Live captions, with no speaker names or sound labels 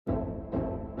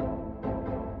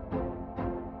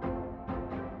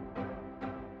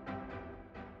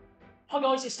Hi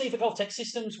guys, it's Steve at Golf Tech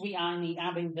Systems. We are in the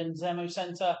Abingdon Demo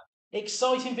Centre.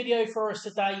 Exciting video for us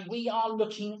today. We are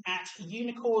looking at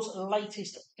Uneekor's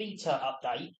latest beta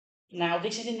update. Now,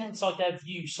 this is inside their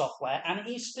View software and it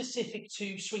is specific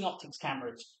to swing optics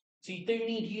cameras. So you do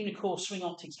need Uneekor swing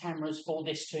optics cameras for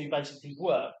this to basically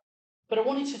work. But I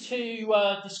wanted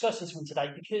to discuss this one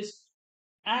today because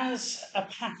as a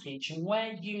package and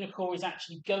where Uneekor is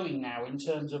actually going now in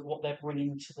terms of what they're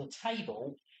bringing to the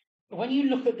table, when you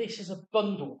look at this as a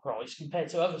bundle price compared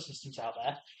to other systems out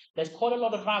there, there's quite a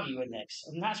lot of value in this.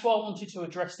 And that's why I wanted to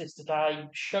address this today,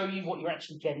 show you what you're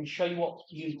actually getting, show you what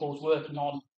Uneekor's working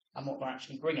on and what they're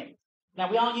actually bringing.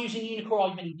 Now, we are using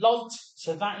Uneekor Eye Mini Lite,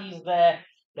 so that is their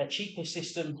cheapest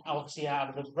system, obviously,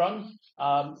 out of the run,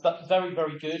 but very,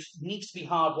 very good. It needs to be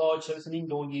hardwired, so it's an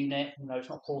indoor unit. You know, it's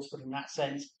not portable in that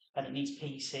sense, and it needs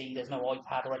PC. There's no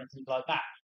iPad or anything like that.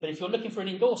 But if you're looking for an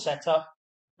indoor setup,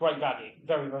 great value,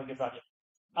 very, very good value.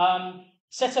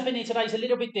 Setup in here today is a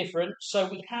little bit different. So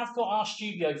we have got our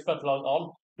studio floodlight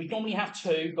on. We normally have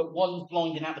two, but one's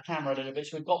blinding out the camera a little bit,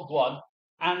 so we've got one.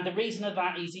 And the reason of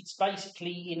that is it's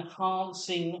basically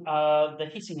enhancing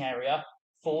the hitting area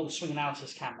for the swing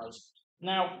analysis cameras.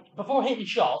 Now, before hitting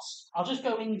shots, I'll just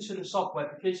go into the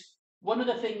software because one of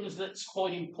the things that's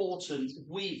quite important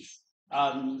with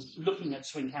looking at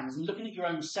swing cameras and looking at your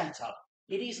own setup,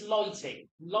 it is lighting.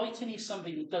 Lighting is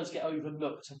something that does get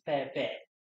overlooked a fair bit.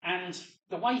 And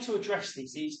the way to address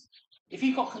this is, if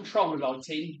you've got controller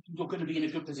lighting, you're going to be in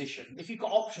a good position. If you've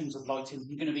got options of lighting,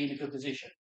 you're going to be in a good position.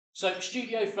 So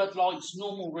studio floodlights,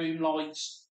 normal room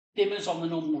lights, dimmers on the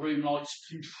normal room lights,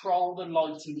 control the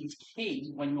lighting is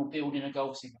key when you're building a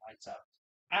golf simulator.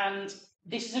 And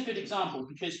this is a good example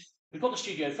because we've got the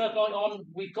studio floodlight on,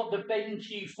 we've got the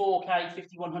BenQ 4K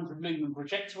 5100 lumen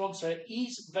projector on, so it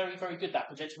is very, very good, that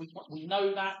projector. We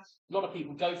know that. A lot of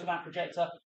people go for that projector.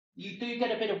 You do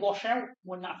get a bit of washout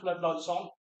when that floodlight's on,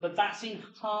 but that's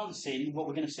enhancing what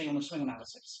we're going to see on the swing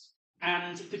analysis.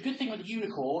 And the good thing with the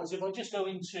Uneekor is if I just go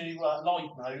into live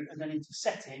mode and then into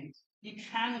setting, you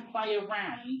can play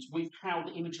around with how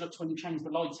the image looks when you change the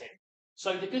lighting.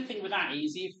 So the good thing with that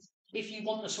is if you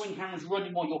want the swing cameras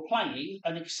running while you're playing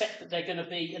and accept that they're going to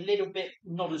be a little bit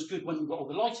not as good when you've got all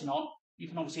the lighting on, you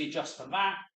can obviously adjust for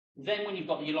that. Then when you've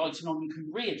got your lighting on, you can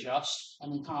readjust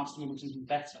and enhance the image even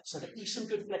better. So there is some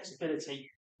good flexibility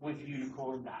with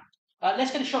Uneekor in that.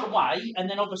 Let's get a shot away, and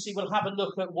then obviously we'll have a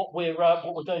look at what we're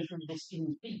going through this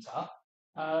in beta.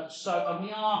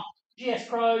 We are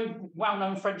GSPro,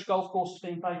 well-known French golf course is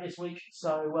being played this week.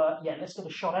 So yeah, let's get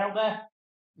a shot out there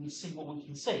and see what we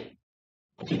can see.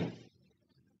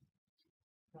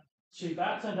 Too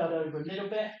bad, turn that over a little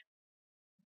bit.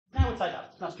 Now we'll take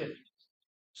that, that's good.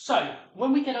 So,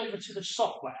 when we get over to the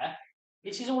software,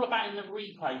 this is all about in the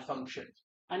replay function.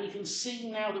 And you can see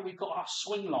now that we've got our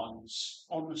swing lines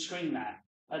on the screen there.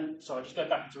 And sorry, just go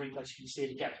back into replay so you can see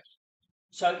it again.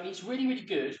 So it's really, really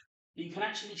good that you can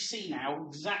actually see now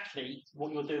exactly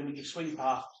what you're doing with your swing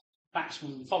path,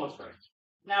 backswing and follow through.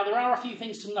 Now, there are a few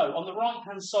things to note. On the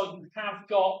right-hand side, you have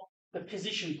got the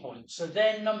position points. So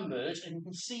they're numbered, and you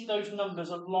can see those numbers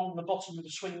along the bottom of the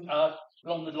swing,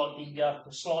 along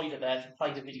the slider there to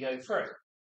play the video through.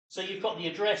 So you've got the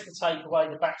address, the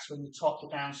takeaway, the backswing, the top, the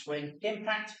downswing,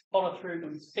 impact, follow through,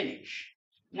 and finish.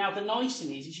 Now, the nice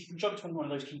thing is you can jump to one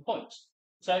of those key points.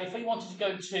 So if we wanted to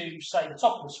go to, say, the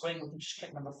top of the swing, we can just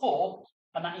click number 4,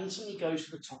 and that instantly goes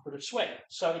to the top of the swing.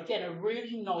 So again, a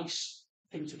really nice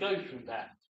thing to go through there.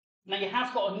 Now, you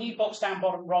have got a new box down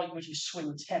bottom right, which is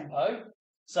swing tempo.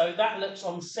 So that looks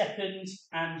on second,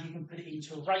 and you can put it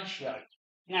into a ratio.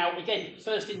 Now, again,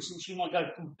 first instance, you might go,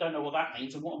 don't know what that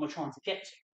means, and what am I trying to get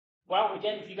to? Well,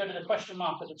 again, if you go to the question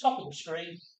mark at the top of the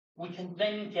screen, we can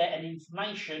then get an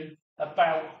information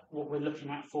about what we're looking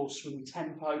at for swing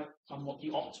tempo and what the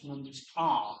optimums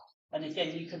are. And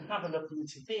again, you can have a look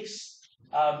into this,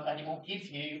 and it will give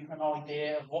you an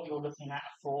idea of what you're looking at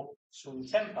for swing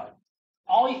tempo.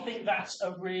 I think that's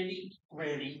a really,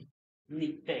 really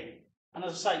neat thing. And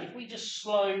as I say, if we just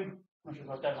slow, I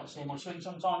don't like seeing my swing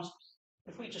sometimes,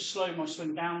 if we just slow my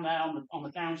swing down there on the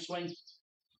downswing,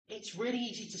 it's really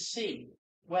easy to see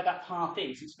where that path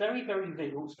is. It's very, very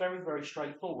visual, it's very, very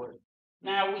straightforward.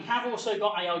 Now, we have also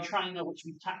got AI Trainer, which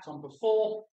we've tapped on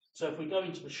before. So if we go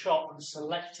into the shot and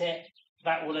select it,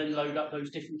 that will then load up those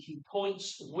different key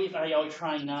points with AI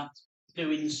Trainer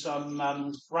doing some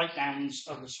breakdowns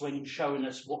of the swing, showing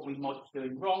us what we might be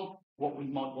doing wrong, what we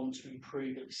might want to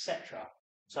improve, etc.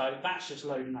 So that's just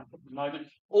loading up at the moment.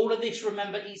 All of this,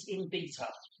 remember, is in beta.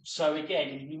 So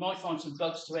again, you might find some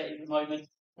bugs to it at the moment.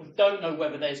 We don't know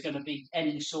whether there's going to be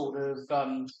any sort of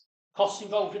Costs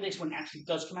involved with this when it actually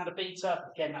does come out of beta,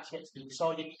 again, that's yet to be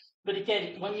decided. But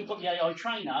again, when you've got the AI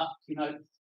trainer,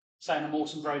 saying I'm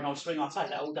awesome, very nice swing, I'll take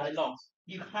that all day long.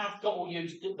 You have got to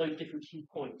use those different key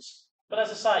points. But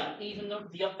as I say, even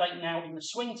the update now in the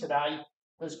swing today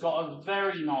has got a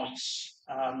very nice,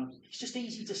 it's just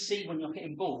easy to see when you're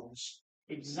hitting balls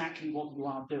exactly what you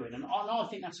are doing. And I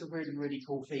think that's a really, really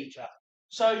cool feature.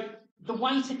 So the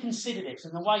way to consider this,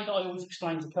 and the way that I always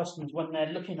explain to customers when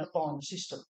they're looking at buying a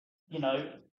system,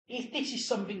 if this is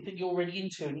something that you're really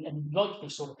into and you like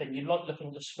this sort of thing, you like looking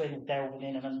at the swing and delving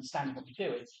in and understanding what you're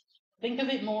doing, think of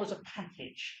it more as a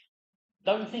package.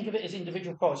 Don't think of it as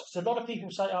individual price. Because a lot of people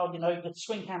say, the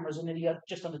swing cameras are nearly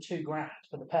just under £2,000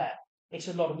 for the pair. It's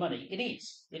a lot of money. It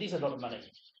is. It is a lot of money.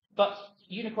 But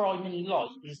Uneekor Eye Mini Lite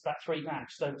is about £3,000,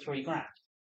 just over £3,000.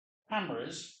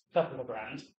 Cameras, a couple of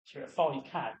grand, so you're at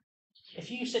 5k. If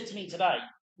you said to me today,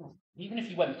 even if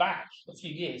you went back a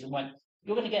few years and went,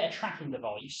 you're going to get a tracking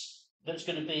device that's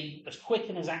going to be as quick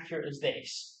and as accurate as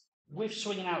this, with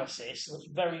swing analysis that's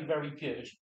very, very good,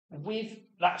 with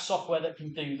that software that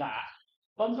can do that,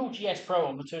 bundle GSPro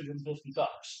on for $250,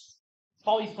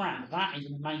 £5,000, that is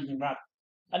an amazing value.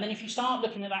 And then if you start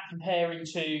looking at that comparing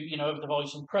to, a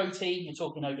device in Pro Team, you're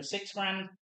talking over £6,000,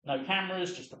 no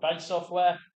cameras, just the base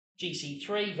software.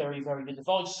 GC3, very, very good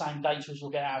device, same data as you'll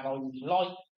get out of Eye Mini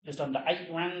Lite, just under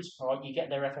 £8,000. All right, you get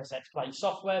their FSX Play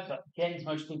software, but again,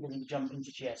 most people need to jump into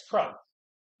GSPro.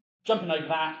 Jumping over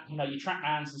that, your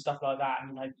TrackMans and stuff like that,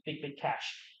 and big, big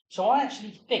cash. So I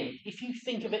actually think, if you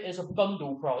think of it as a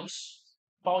bundle price,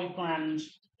 £5,000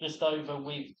 just over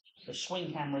with the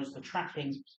swing cameras, the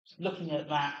tracking, looking at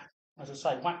that, as I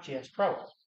say, whack GSPro,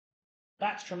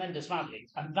 that's tremendous value,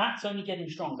 and that's only getting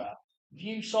stronger.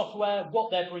 View software,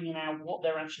 what they're bringing out, what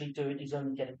they're actually doing is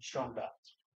only getting stronger.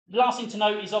 The last thing to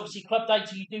note is obviously club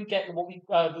data. You do get the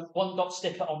 1 dot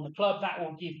sticker on the club. That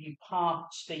will give you path,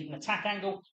 speed, and attack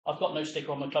angle. I've got no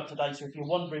sticker on my club today, so if you're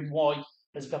wondering why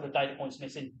there's a couple of data points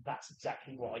missing, that's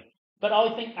exactly why. But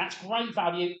I think that's great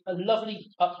value. A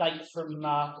lovely update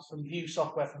from View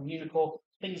software from Uneekor.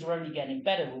 Things are only getting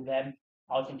better with them.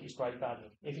 I think it's great value.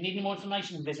 If you need any more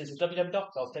information, visit us at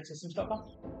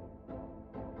www.golftechsystems.com.